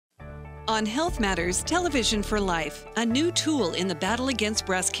On Health Matters, Television for Life, a new tool in the battle against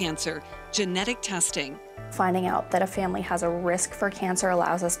breast cancer, genetic testing. Finding out that a family has a risk for cancer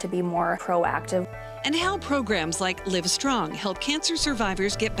allows us to be more proactive. And how programs like Live Strong help cancer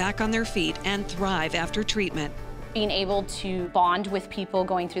survivors get back on their feet and thrive after treatment. Being able to bond with people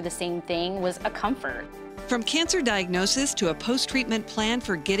going through the same thing was a comfort. From cancer diagnosis to a post-treatment plan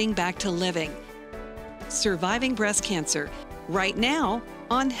for getting back to living. Surviving breast cancer, right now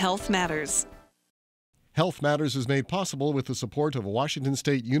on Health Matters. Health Matters is made possible with the support of Washington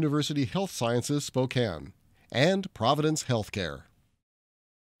State University Health Sciences, Spokane, and Providence Healthcare.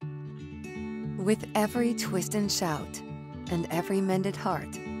 With every twist and shout, and every mended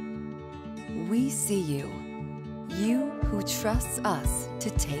heart, we see you. You who trusts us to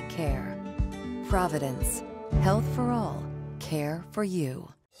take care. Providence, health for all, care for you.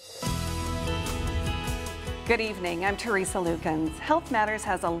 Good evening, I'm Teresa Lukens. Health Matters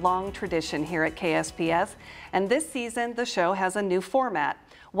has a long tradition here at KSPS, and this season the show has a new format,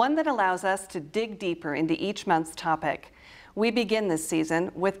 one that allows us to dig deeper into each month's topic. We begin this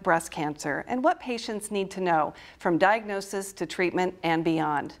season with breast cancer and what patients need to know from diagnosis to treatment and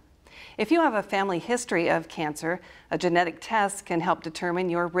beyond. If you have a family history of cancer, a genetic test can help determine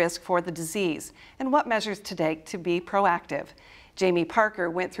your risk for the disease and what measures to take to be proactive. Jamie Parker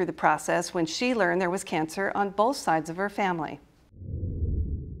went through the process when she learned there was cancer on both sides of her family.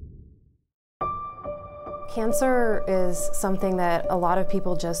 Cancer is something that a lot of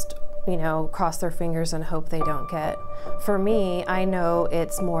people just, cross their fingers and hope they don't get. For me, I know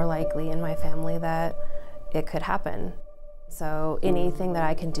it's more likely in my family that it could happen. So anything that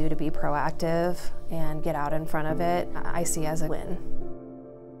I can do to be proactive and get out in front of it, I see as a win.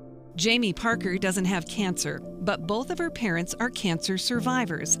 Jamie Parker doesn't have cancer, but both of her parents are cancer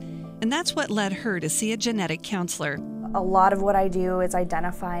survivors, and that's what led her to see a genetic counselor. A lot of what I do is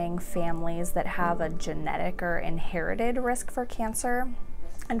identifying families that have a genetic or inherited risk for cancer,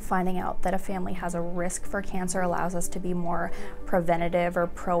 and finding out that a family has a risk for cancer allows us to be more preventative or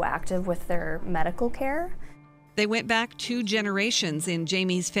proactive with their medical care. They went back 2 generations in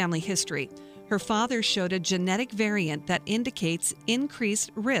Jamie's family history. Her father showed a genetic variant that indicates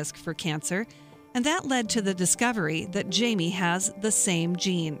increased risk for cancer, and that led to the discovery that Jamie has the same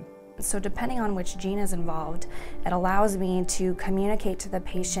gene. So depending on which gene is involved, it allows me to communicate to the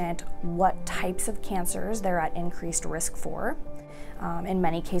patient what types of cancers they're at increased risk for, in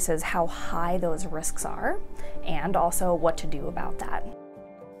many cases how high those risks are, and also what to do about that.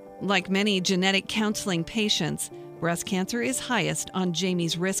 Like many genetic counseling patients, breast cancer is highest on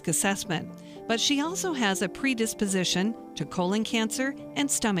Jamie's risk assessment, but she also has a predisposition to colon cancer and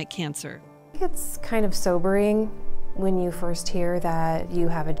stomach cancer. It's kind of sobering when you first hear that you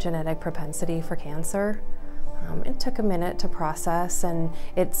have a genetic propensity for cancer. It took a minute to process, and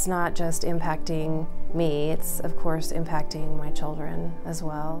it's not just impacting me, it's of course impacting my children as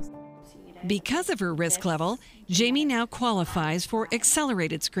well. Because of her risk level, Jamie now qualifies for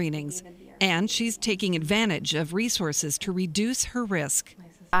accelerated screenings, and she's taking advantage of resources to reduce her risk.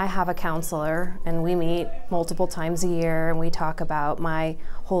 I have a counselor, and we meet multiple times a year, and we talk about my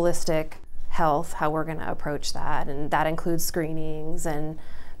holistic health, how we're going to approach that, and that includes screenings and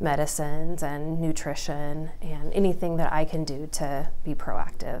medicines and nutrition and anything that I can do to be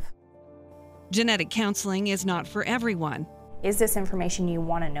proactive. Genetic counseling is not for everyone. Is this information you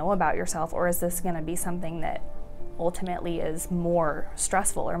want to know about yourself, or is this going to be something that ultimately is more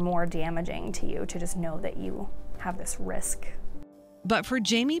stressful or more damaging to you to just know that you have this risk? But for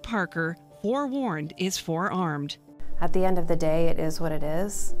Jamie Parker, forewarned is forearmed. At the end of the day, it is what it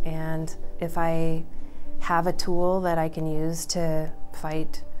is, and if I have a tool that I can use to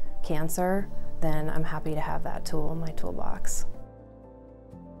fight cancer, then I'm happy to have that tool in my toolbox.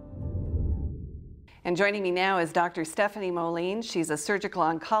 And joining me now is Dr. Stephanie Moline. She's a surgical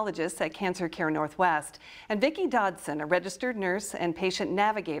oncologist at Cancer Care Northwest, and Vicki Dodson, a registered nurse and patient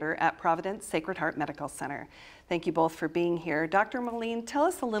navigator at Providence Sacred Heart Medical Center. Thank you both for being here. Dr. Moline, tell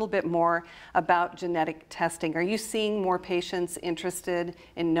us a little bit more about genetic testing. Are you seeing more patients interested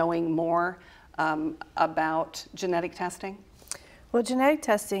in knowing more about genetic testing? Well, genetic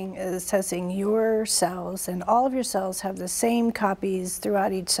testing is testing your cells, and all of your cells have the same copies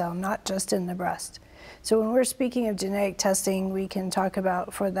throughout each cell, not just in the breast. So when we're speaking of genetic testing, we can talk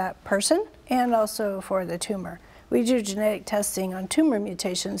about for that person and also for the tumor. We do genetic testing on tumor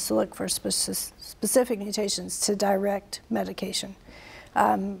mutations to look for specific mutations to direct medication.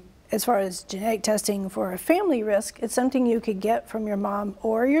 As far as genetic testing for a family risk, it's something you could get from your mom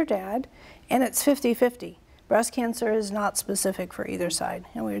or your dad, and it's 50-50. Breast cancer is not specific for either side,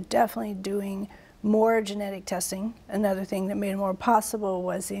 and we're definitely doing more genetic testing. Another thing that made it more possible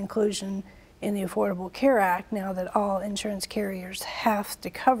was the inclusion in the Affordable Care Act, now that all insurance carriers have to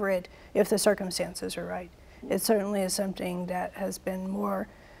cover it if the circumstances are right. It certainly is something that has been more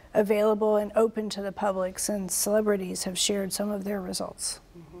available and open to the public since celebrities have shared some of their results.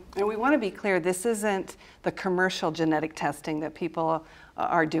 And we want to be clear, this isn't the commercial genetic testing that people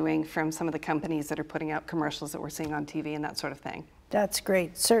are doing from some of the companies that are putting out commercials that we're seeing on TV and that sort of thing. That's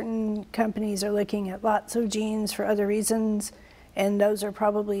great. Certain companies are looking at lots of genes for other reasons, and those are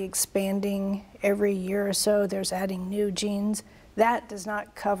probably expanding every year or so. There's adding new genes. That does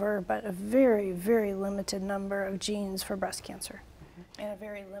not cover but a very, very limited number of genes for breast cancer and a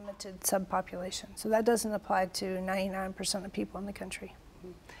very limited subpopulation. So that doesn't apply to 99% of people in the country.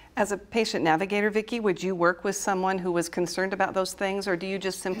 As a patient navigator, Vicki, would you work with someone who was concerned about those things, or do you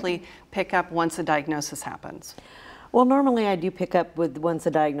just simply pick up once a diagnosis happens? Well, normally I do pick up with once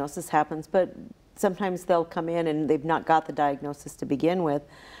a diagnosis happens, but sometimes they'll come in and they've not got the diagnosis to begin with,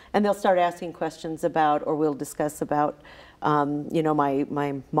 and they'll start asking questions about, or we'll discuss about, you know,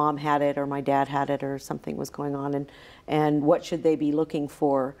 my mom had it, or my dad had it, or something was going on, and what should they be looking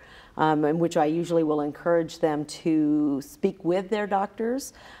for, in which I usually will encourage them to speak with their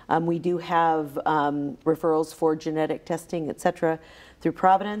doctors. We do have referrals for genetic testing, etc., through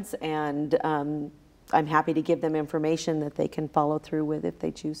Providence, and I'm happy to give them information that they can follow through with if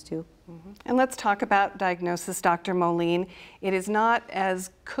they choose to. And let's talk about diagnosis, Dr. Moline. It is not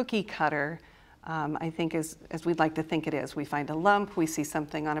as cookie cutter, I think, as we'd like to think it is. We find a lump, we see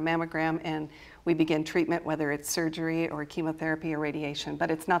something on a mammogram, and we begin treatment, whether it's surgery or chemotherapy or radiation,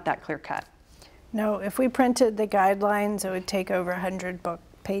 but it's not that clear cut. No, if we printed the guidelines, it would take over 100 book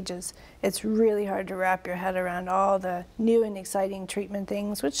pages. It's really hard to wrap your head around all the new and exciting treatment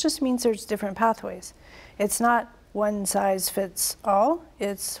things, which just means there's different pathways. It's not one size fits all,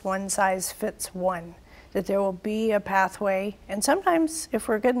 it's one size fits one. That there will be a pathway, and sometimes, if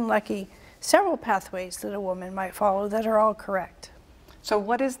we're good and lucky, several pathways that a woman might follow that are all correct. So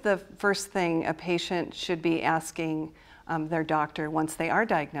what is the first thing a patient should be asking their doctor once they are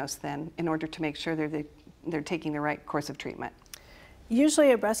diagnosed then, in order to make sure they're taking the right course of treatment?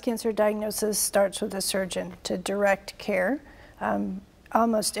 Usually a breast cancer diagnosis starts with a surgeon to direct care.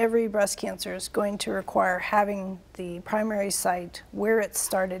 Almost every breast cancer is going to require having the primary site where it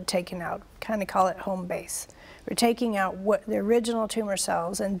started taken out, kind of call it home base. We're taking out what the original tumor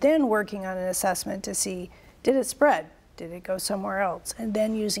cells and then working on an assessment to see, did it spread? Did it go somewhere else? And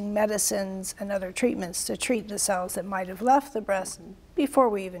then using medicines and other treatments to treat the cells that might have left the breast before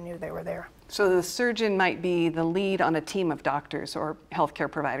we even knew they were there. So the surgeon might be the lead on a team of doctors or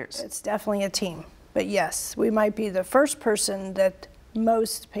healthcare providers. It's definitely a team. But yes, we might be the first person that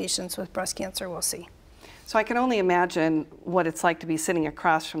most patients with breast cancer will see. So I can only imagine what it's like to be sitting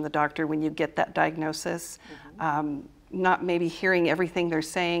across from the doctor when you get that diagnosis, not maybe hearing everything they're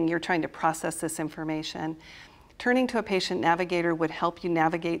saying, you're trying to process this information. Turning to a patient navigator would help you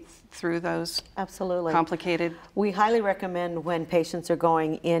navigate through those complicated. We highly recommend when patients are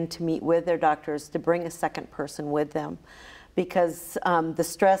going in to meet with their doctors to bring a second person with them, because the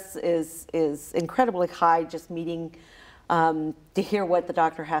stress is incredibly high just meeting to hear what the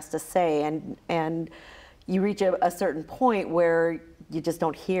doctor has to say, and you reach a certain point where you just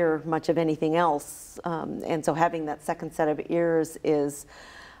don't hear much of anything else, and so having that second set of ears is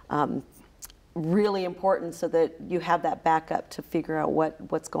really important so that you have that backup to figure out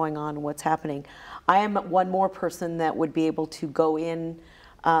what's going on, what's happening. I am one more person that would be able to go in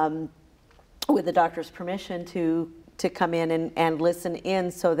with the doctor's permission to come in and listen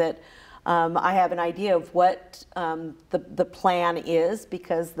in, so that I have an idea of what the plan is,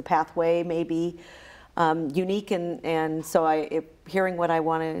 because the pathway may be unique, and so if hearing what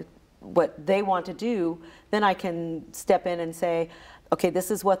they want to do, then I can step in and say, okay,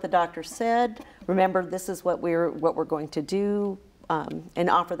 this is what the doctor said. Remember, this is what we're going to do, and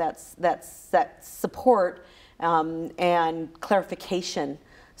offer that support and clarification,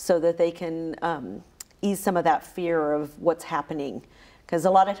 so that they can ease some of that fear of what's happening. Because a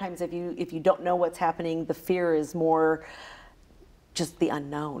lot of times, if you don't know what's happening, the fear is more just the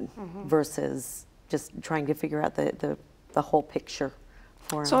unknown versus just trying to figure out the whole picture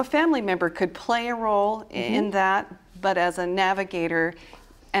for them. So a family member could play a role in that, but as a navigator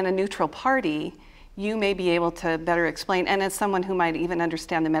and a neutral party, you may be able to better explain, and as someone who might even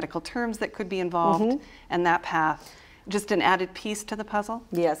understand the medical terms that could be involved and that path, just an added piece to the puzzle?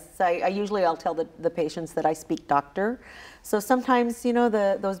 Yes, I'll tell the patients that I speak doctor. So sometimes, you know,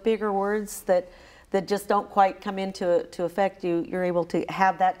 those bigger words that just don't quite come into effect, you're able to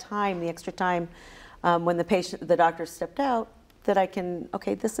have that time, the extra time, when the doctor stepped out, that I can,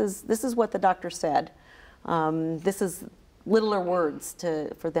 okay, this is what the doctor said. This is littler words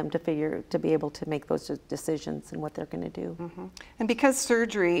for them to be able to make those decisions and what they're going to do. Mm-hmm. And because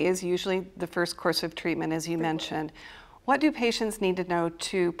surgery is usually the first course of treatment, as you mentioned, what do patients need to know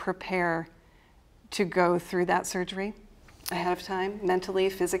to prepare to go through that surgery ahead of time, mentally,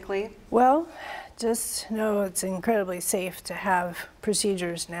 physically? Well, just know it's incredibly safe to have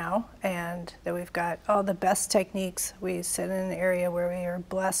procedures now, and that we've got all the best techniques. We sit in an area where we are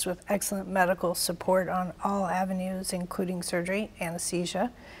blessed with excellent medical support on all avenues, including surgery,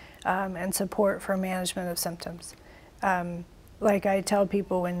 anesthesia, and support for management of symptoms. Like I tell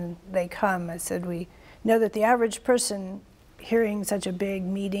people when they come, I said, we know that the average person hearing such a big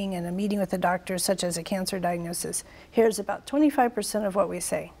meeting and a meeting with a doctor, such as a cancer diagnosis, hears about 25% of what we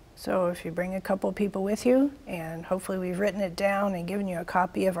say. So if you bring a couple people with you, and hopefully we've written it down and given you a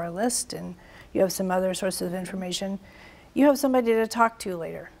copy of our list, and you have some other sources of information, you have somebody to talk to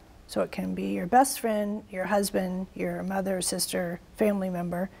later. So it can be your best friend, your husband, your mother, sister, family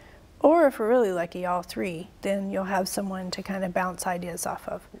member, or if we're really lucky, all three, then you'll have someone to kind of bounce ideas off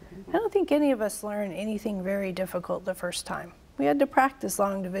of. I don't think any of us learn anything very difficult the first time. We had to practice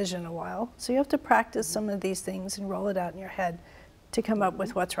long division a while, so you have to practice some of these things and roll it out in your head to come up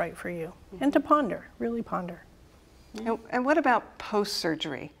with what's right for you, and to ponder, really ponder. And what about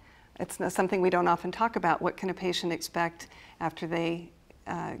post-surgery? It's not something we don't often talk about. What can a patient expect after they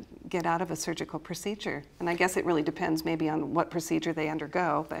get out of a surgical procedure? And I guess it really depends maybe on what procedure they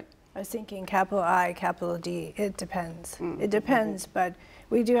undergo, but. I was thinking capital I, capital D, it depends. It depends, but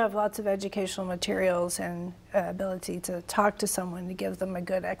we do have lots of educational materials and ability to talk to someone to give them a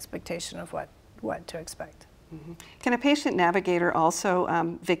good expectation of what to expect. Can a patient navigator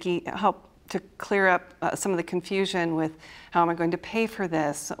also, Vicki, help to clear up some of the confusion with how am I going to pay for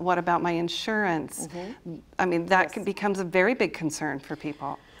this? What about my insurance? I mean, that becomes a very big concern for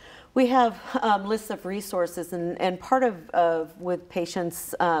people. We have lists of resources, and part of with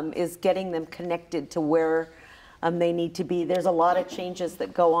patients is getting them connected to where they need to be. There's a lot of changes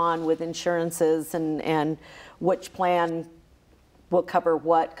that go on with insurances and which plan will cover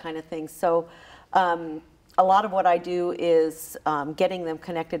what kind of things. So a lot of what I do is getting them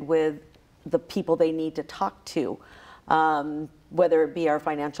connected with the people they need to talk to, whether it be our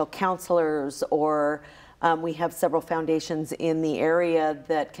financial counselors or we have several foundations in the area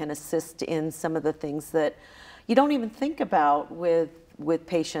that can assist in some of the things that you don't even think about with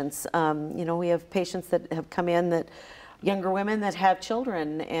patients. You know, we have patients that have come in, that younger women that have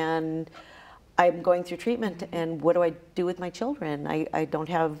children, and I'm going through treatment, and what do I do with my children? I don't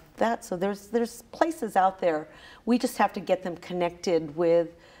have that. So there's places out there. We just have to get them connected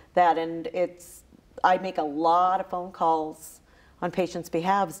with that, and I make a lot of phone calls on patients'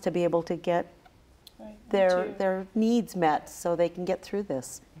 behalves to be able to get their needs met so they can get through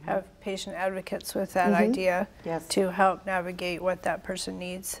this. Have patient advocates with that idea to help navigate what that person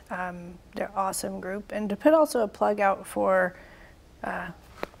needs. They're an awesome group. And to put also a plug out for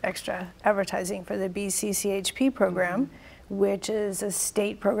extra advertising for the BCCHP program, which is a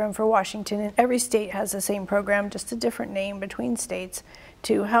state program for Washington, and every state has the same program, just a different name between states,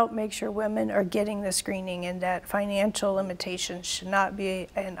 to help make sure women are getting the screening, and that financial limitations should not be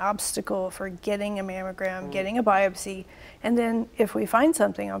an obstacle for getting a mammogram, getting a biopsy, and then if we find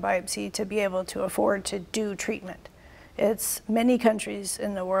something on biopsy, to be able to afford to do treatment. Many countries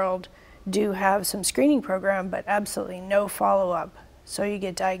in the world do have some screening program, but absolutely no follow-up. So you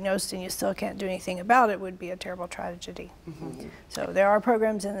get diagnosed and you still can't do anything about it would be a terrible tragedy. So there are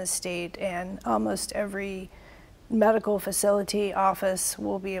programs in the state, and almost every medical facility, office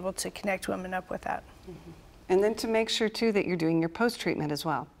will be able to connect women up with that. And then to make sure too that you're doing your post-treatment as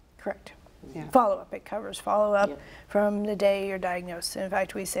well. Correct. Follow-up, it covers follow-up from the day you're diagnosed. In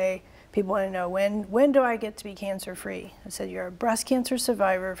fact, we say, people want to know, when do I get to be cancer-free? I said, you're a breast cancer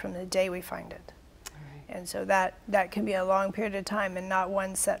survivor from the day we find it. And so that can be a long period of time and not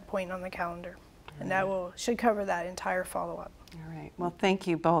one set point on the calendar. And that should cover that entire follow-up. All right. Well, thank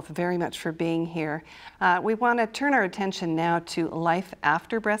you both very much for being here. We want to turn our attention now to life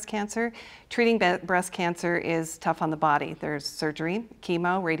after breast cancer. Treating breast cancer is tough on the body. There's surgery,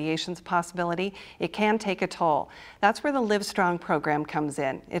 chemo, radiation's a possibility. It can take a toll. That's where the Live Strong program comes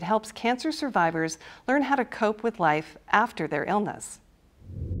in. It helps cancer survivors learn how to cope with life after their illness.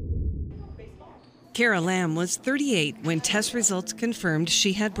 Kara Lamb was 38 when test results confirmed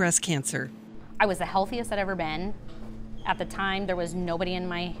she had breast cancer. I was the healthiest I'd ever been. At the time, there was nobody in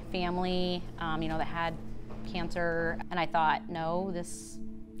my family, that had cancer, and I thought, no, this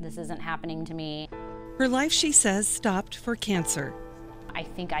isn't happening to me. Her life, she says, stopped for cancer. I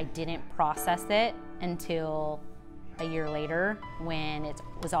think I didn't process it until a year later, when it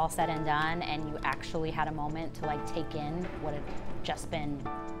was all said and done and you actually had a moment to like take in what had just been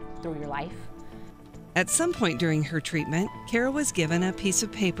through your life. At some point during her treatment, Kara was given a piece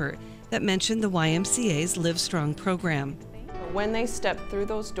of paper that mentioned the YMCA's Live Strong program. When they step through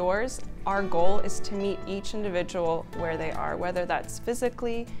those doors, our goal is to meet each individual where they are, whether that's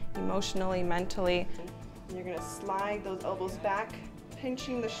physically, emotionally, mentally. You're going to slide those elbows back,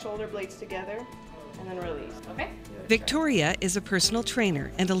 pinching the shoulder blades together, and then release. Okay. Victoria is a personal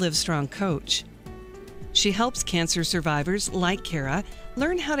trainer and a Live Strong coach. She helps cancer survivors like Kara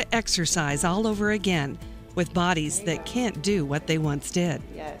learn how to exercise all over again with bodies that can't do what they once did.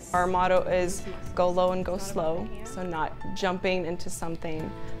 Yes. Our motto is go low and go slow, so not jumping into something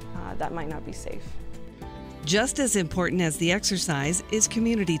that might not be safe. Just as important as the exercise is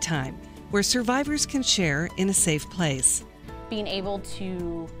community time, where survivors can share in a safe place. Being able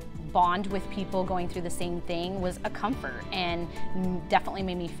to bond with people going through the same thing was a comfort and definitely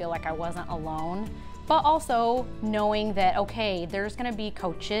made me feel like I wasn't alone. But also knowing that, okay, there's gonna be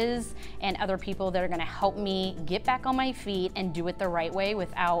coaches and other people that are gonna help me get back on my feet and do it the right way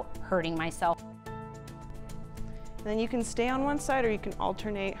without hurting myself. And then you can stay on one side or you can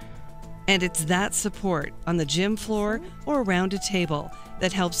alternate. And it's that support on the gym floor or around a table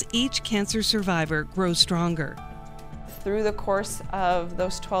that helps each cancer survivor grow stronger. Through the course of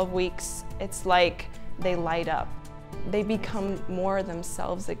those 12 weeks, it's like they light up. They become more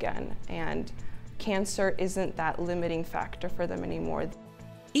themselves again, and cancer isn't that limiting factor for them anymore.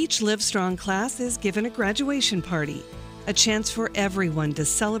 Each Live Strong class is given a graduation party, a chance for everyone to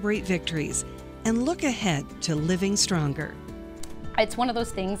celebrate victories and look ahead to living stronger. It's one of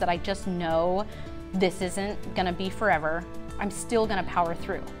those things that I just know this isn't gonna be forever. I'm still gonna power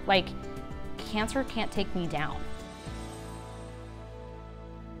through. Like, cancer can't take me down.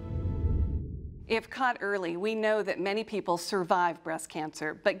 If caught early, we know that many people survive breast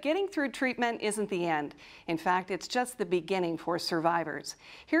cancer, but getting through treatment isn't the end. In fact, it's just the beginning for survivors.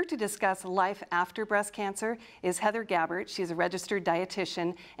 Here to discuss life after breast cancer is Heather Gabbert. She's a registered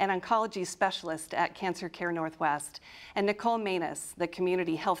dietitian and oncology specialist at Cancer Care Northwest, and Nicole Manus, the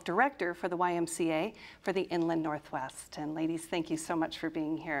community health director for the YMCA for the Inland Northwest. And ladies, thank you so much for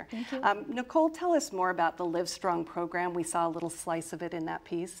being here. Thank you. Nicole, tell us more about the Live Strong program. We saw a little slice of it in that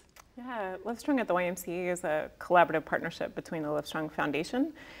piece. Yeah, Live Strong at the YMCA is a collaborative partnership between the Live Strong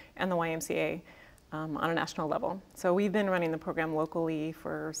Foundation and the YMCA on a national level. So we've been running the program locally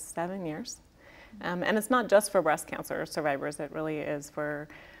for 7 years. And it's not just for breast cancer survivors, it really is for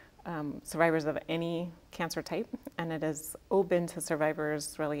survivors of any cancer type. And it is open to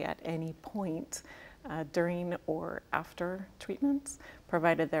survivors really at any point during or after treatments,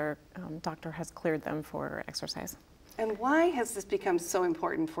 provided their doctor has cleared them for exercise. And why has this become so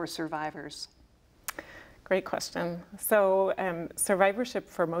important for survivors? Great question. So survivorship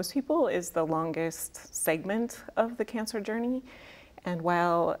for most people is the longest segment of the cancer journey. And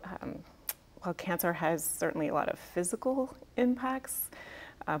while cancer has certainly a lot of physical impacts,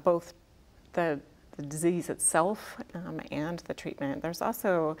 both the disease itself and the treatment, there's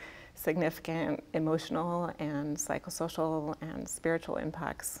also significant emotional and psychosocial and spiritual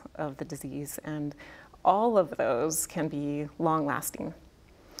impacts of the disease. And all of those can be long-lasting.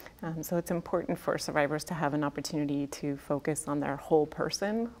 So it's important for survivors to have an opportunity to focus on their whole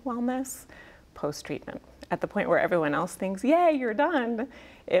person wellness post-treatment. At the point where everyone else thinks, yay, you're done,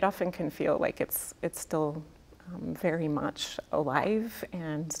 it often can feel like it's still very much alive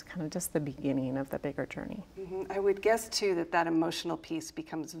and kind of just the beginning of the bigger journey. Mm-hmm. I would guess too that that emotional piece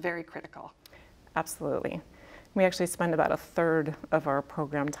becomes very critical. Absolutely. We actually spend about a third of our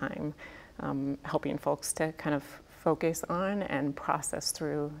program time helping folks to kind of focus on and process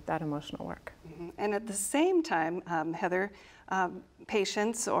through that emotional work. Mm-hmm. And at the same time, Heather,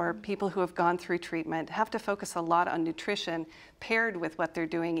 patients or people who have gone through treatment have to focus a lot on nutrition paired with what they're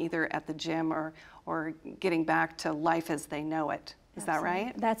doing either at the gym or getting back to life as they know it. Is that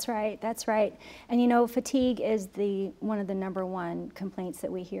right? That's right, that's right. And you know, fatigue is one of the #1 complaints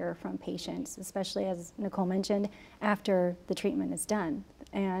that we hear from patients, especially as Nicole mentioned, after the treatment is done.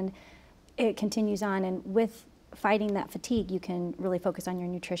 And it continues on, and with fighting that fatigue, you can really focus on your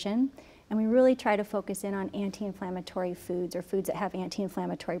nutrition. And we really try to focus in on anti-inflammatory foods or foods that have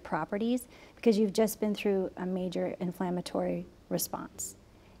anti-inflammatory properties because you've just been through a major inflammatory response.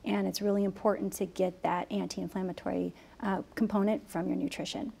 And it's really important to get that anti-inflammatory component from your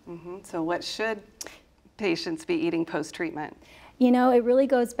nutrition. Mm-hmm. So what should patients be eating post-treatment? You know, it really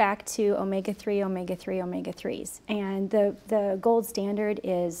goes back to omega-3, omega-3, omega-3s. And the gold standard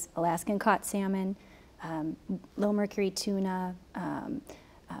is Alaskan caught salmon, low mercury tuna,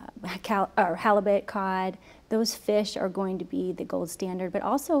 halibut cod, those fish are going to be the gold standard, but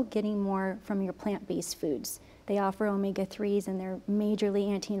also getting more from your plant-based foods. They offer omega-3s and they're majorly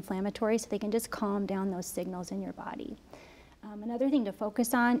anti-inflammatory, so they can just calm down those signals in your body. Another thing to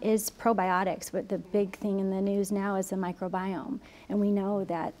focus on is probiotics, but the big thing in the news now is the microbiome. And we know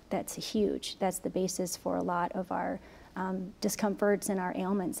that that's huge. That's the basis for a lot of our discomforts and our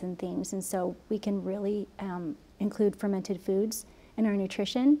ailments and things. And so we can really include fermented foods in our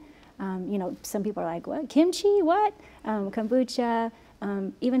nutrition. You know, some people are like, what, kimchi, what? Kombucha,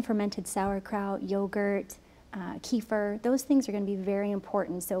 even fermented sauerkraut, yogurt, kefir, those things are going to be very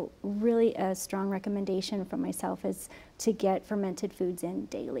important. So really a strong recommendation from myself is to get fermented foods in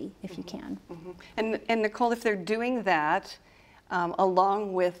daily if you can. And Nicole, if they're doing that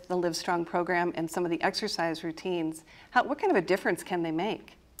along with the Live Strong program and some of the exercise routines, what kind of a difference can they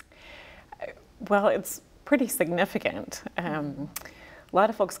make? Well, it's pretty significant. A lot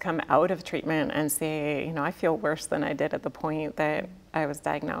of folks come out of treatment and say, you know, I feel worse than I did at the point that I was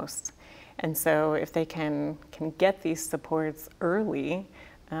diagnosed. And so if they can get these supports early,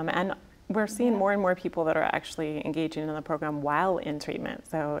 and we're seeing more and more people that are actually engaging in the program while in treatment.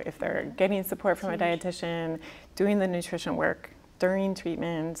 So if they're getting support from a dietitian, doing the nutrition work during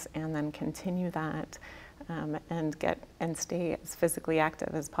treatment, and then continue that and stay as physically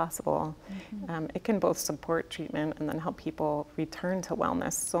active as possible, it can both support treatment and then help people return to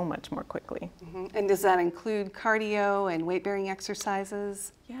wellness so much more quickly. And does that include cardio and weight-bearing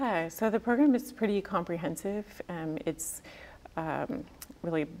exercises? Yeah, so the program is pretty comprehensive. It's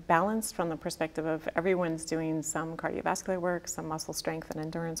really balanced from the perspective of everyone's doing some cardiovascular work, some muscle strength and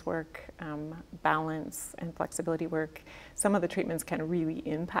endurance work, balance and flexibility work. Some of the treatments can really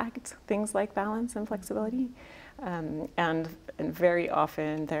impact things like balance and flexibility. And very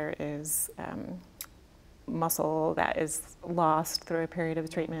often there is muscle that is lost through a period of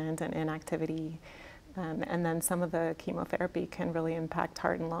treatment and inactivity. And then some of the chemotherapy can really impact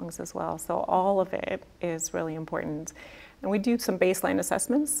heart and lungs as well. So all of it is really important. And we do some baseline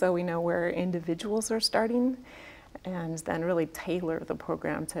assessments so we know where individuals are starting and then really tailor the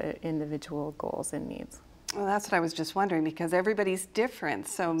program to individual goals and needs. Well, that's what I was just wondering, because everybody's different.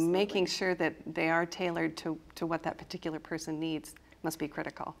 So making sure that they are tailored to what that particular person needs must be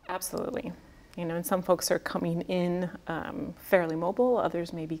critical. Absolutely. You know, and some folks are coming in fairly mobile,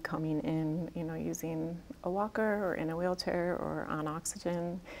 others may be coming in, you know, using a walker or in a wheelchair or on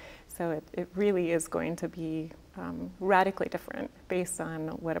oxygen. So it really is going to be radically different based on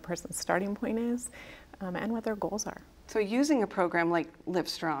what a person's starting point is and what their goals are. So using a program like Live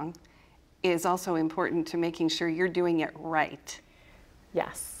Strong is also important to making sure you're doing it right.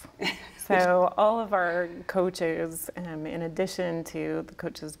 Yes. So all of our coaches, in addition to the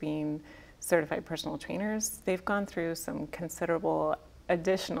coaches being certified personal trainers, they've gone through some considerable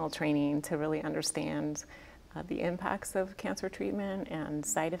additional training to really understand the impacts of cancer treatment and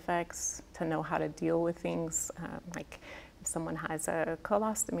side effects, to know how to deal with things like if someone has a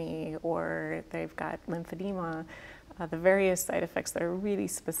colostomy or they've got lymphedema, the various side effects that are really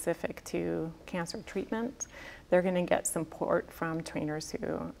specific to cancer treatment. They're going to get support from trainers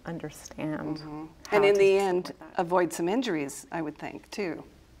who understand. And in the end, avoid some injuries, I would think, too.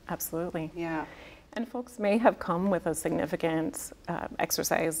 Absolutely. Yeah. And folks may have come with a significant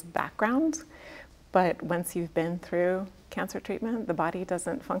exercise background, but once you've been through cancer treatment, the body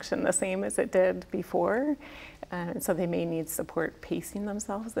doesn't function the same as it did before. So they may need support pacing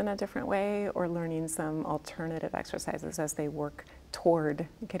themselves in a different way or learning some alternative exercises as they work toward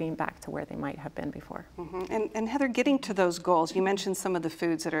getting back to where they might have been before. And Heather, getting to those goals, you mentioned some of the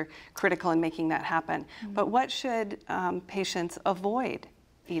foods that are critical in making that happen, but what should patients avoid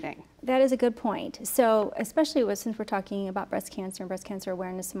eating? That is a good point. So especially since we're talking about breast cancer and Breast Cancer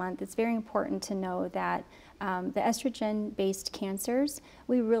Awareness Month, it's very important to know that the estrogen-based cancers,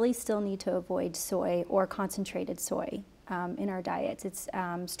 we really still need to avoid soy or concentrated soy in our diets. It's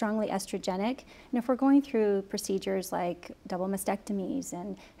strongly estrogenic, and if we're going through procedures like double mastectomies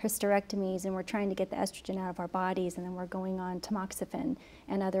and hysterectomies and we're trying to get the estrogen out of our bodies and then we're going on tamoxifen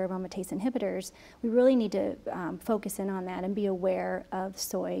and other aromatase inhibitors, we really need to focus in on that and be aware of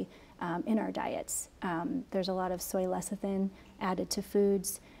soy in our diets. There's a lot of soy lecithin added to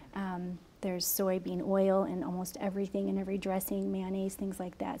foods. There's soybean oil in almost everything, in every dressing, mayonnaise, things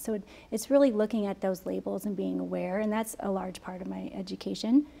like that. So it's really looking at those labels and being aware, and that's a large part of my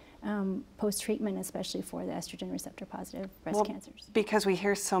education, post-treatment, especially for the estrogen receptor positive breast cancers. Because we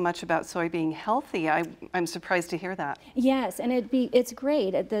hear so much about soy being healthy, I'm surprised to hear that. Yes, and it's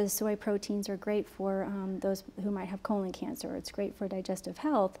great. The soy proteins are great for those who might have colon cancer. It's great for digestive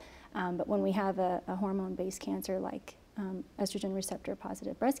health, but when we have a hormone-based cancer like estrogen receptor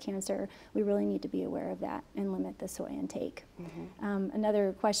positive breast cancer, we really need to be aware of that and limit the soy intake.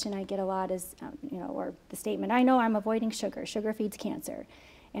 Another question I get a lot is, or the statement, I know I'm avoiding sugar. Sugar feeds cancer.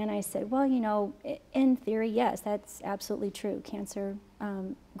 And I said, well, in theory, yes, that's absolutely true. Cancer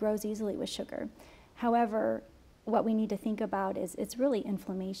grows easily with sugar. However, what we need to think about is it's really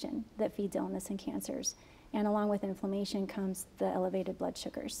inflammation that feeds illness and cancers. And along with inflammation comes the elevated blood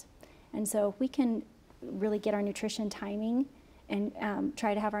sugars. And so if we can really get our nutrition timing and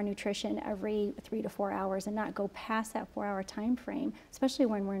try to have our nutrition every 3 to 4 hours and not go past that 4-hour time frame, especially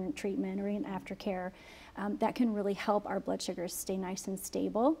when we're in treatment or in aftercare, that can really help our blood sugars stay nice and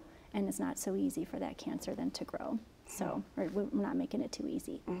stable, and it's not so easy for that cancer then to grow. So we're not making it too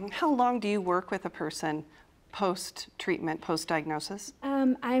easy. How long do you work with a person post-treatment, post-diagnosis?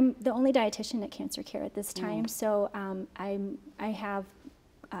 I'm the only dietitian at Cancer Care at this time, so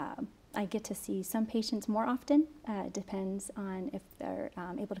I get to see some patients more often. It depends on if they're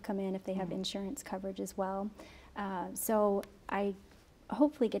able to come in, if they have insurance coverage as well. So I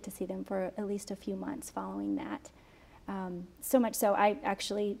hopefully get to see them for at least a few months following that. So much so, I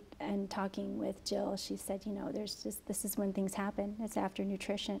actually, in talking with Jill, she said, this is when things happen. It's after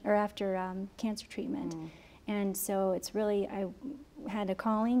nutrition, or after cancer treatment. And so it's really, I had a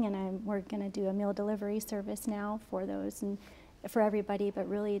calling, and we're going to do a meal delivery service now for those and for everybody, but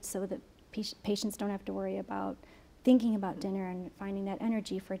really it's so that patients don't have to worry about thinking about dinner and finding that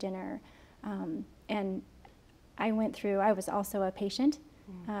energy for dinner. And I was also a patient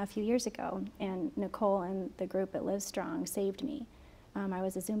a few years ago, and Nicole and the group at Livestrong saved me. I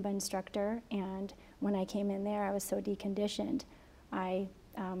was a Zumba instructor, and when I came in there, I was so deconditioned.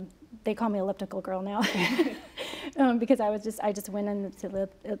 They call me elliptical girl now because I just went into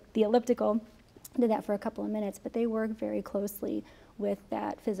the elliptical, did that for a couple of minutes, but they work very closely with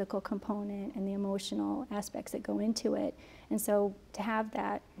that physical component and the emotional aspects that go into it. And so to have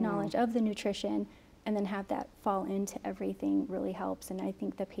that knowledge of the nutrition and then have that fall into everything really helps. And I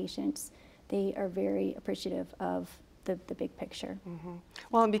think the patients, they are very appreciative of the big picture.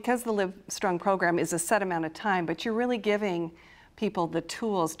 Well, and because the Live Strong program is a set amount of time, but you're really giving people the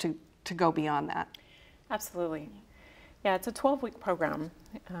tools to go beyond that. Absolutely. Yeah, it's a 12-week program,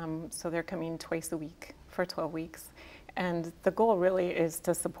 so they're coming twice a week for 12 weeks. And the goal really is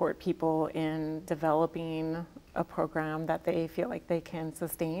to support people in developing a program that they feel like they can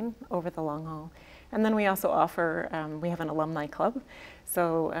sustain over the long haul. And then we also offer, we have an alumni club,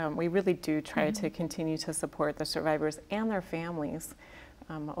 so we really do try to continue to support the survivors and their families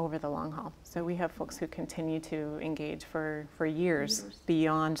over the long haul. So we have folks who continue to engage for years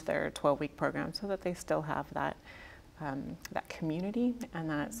beyond their 12-week program, so that they still have that that community and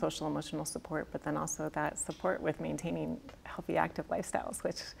that social emotional support, but then also that support with maintaining healthy, active lifestyles,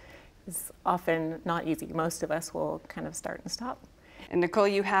 which is often not easy. Most of us will kind of start and stop. And Nicole,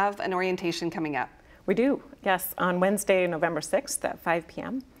 you have an orientation coming up. We do, yes, on Wednesday, November 6th at 5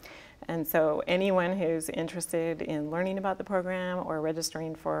 p.m. And so anyone who's interested in learning about the program or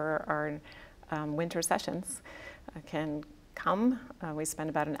registering for our winter sessions can come. We spend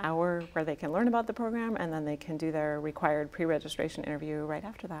about an hour where they can learn about the program, and then they can do their required pre-registration interview right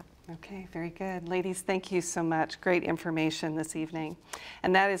after that. Okay, very good. Ladies, thank you so much. Great information this evening.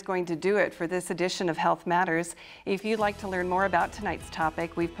 And that is going to do it for this edition of Health Matters. If you'd like to learn more about tonight's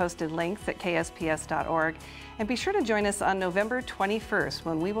topic, we've posted links at ksps.org. And be sure to join us on November 21st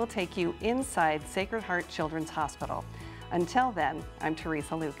when we will take you inside Sacred Heart Children's Hospital. Until then, I'm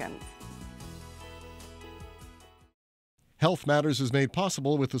Teresa Lukens. Health Matters is made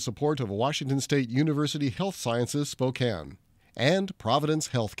possible with the support of Washington State University Health Sciences, Spokane, and Providence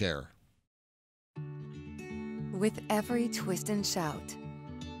Healthcare. With every twist and shout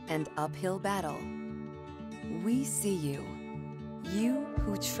and uphill battle, we see you, you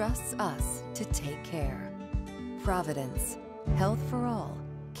who trusts us to take care. Providence, health for all,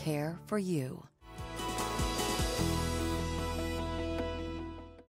 care for you.